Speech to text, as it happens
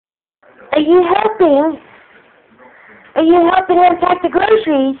Are you helping? Are you helping unpack the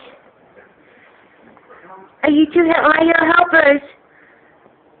groceries? Are you are your helpers?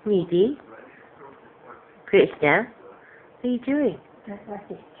 Needy. Krista, what are you doing?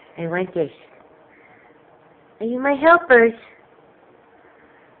 I want this. Are you my helpers?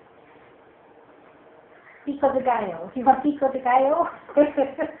 Pico de gallo. You want pico de gallo?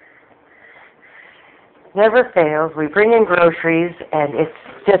 Never fails. We bring in groceries, and it's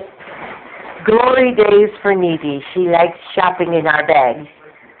just glory days for Needy. She likes shopping in our bags.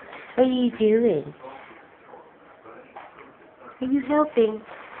 What are you doing? Are you helping?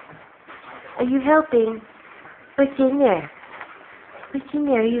 Are you helping? What's in there? What's in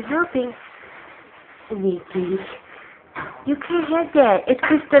there? Are you helping? Needy, you can't have that. It's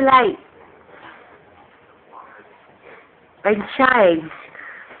Crystal Light. And chives.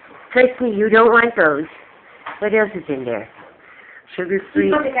 Trust me, you don't want those. What else is in there?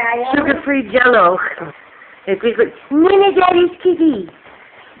 Sugar-free Jello. None of Daddy's kitties.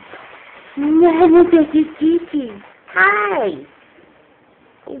 None of Daddy's kitties. Hi.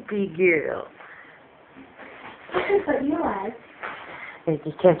 Hey, big girl. This is what you like. And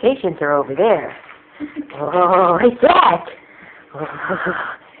the temptations are over there. Oh, what's that? Oh,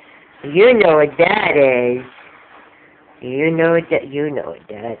 you know what that is. You know what that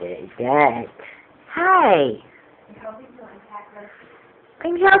is. That. Hi.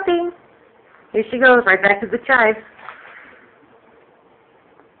 I'm helping. Here she goes, right back to the chive.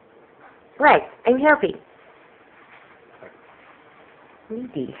 Right, I'm helping.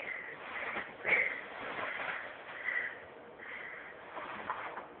 Needy.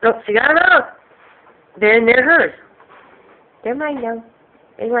 Oh, she got them out. They're hers. They're mine now.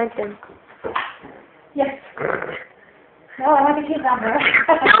 I want them. Yes. No, I want the cucumber.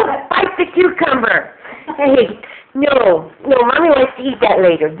 Don't bite the cucumber. Hey, no, Mommy wants to eat that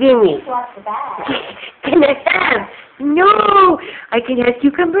later. Give me. She wants the bag. Can I have? No, I can have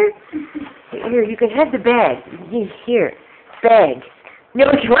cucumber. Here, you can have the bag. Here, bag. No,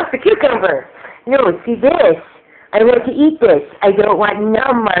 she wants the cucumber. No, see this. I want to eat this. I don't want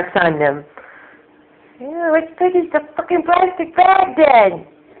numb marks on them. Yeah, let's put this in the fucking plastic bag then.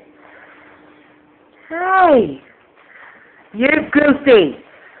 Hi. You're goofy.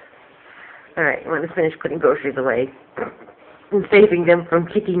 Alright, I want to finish putting groceries away and saving them from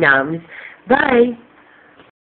kitty noms. Bye.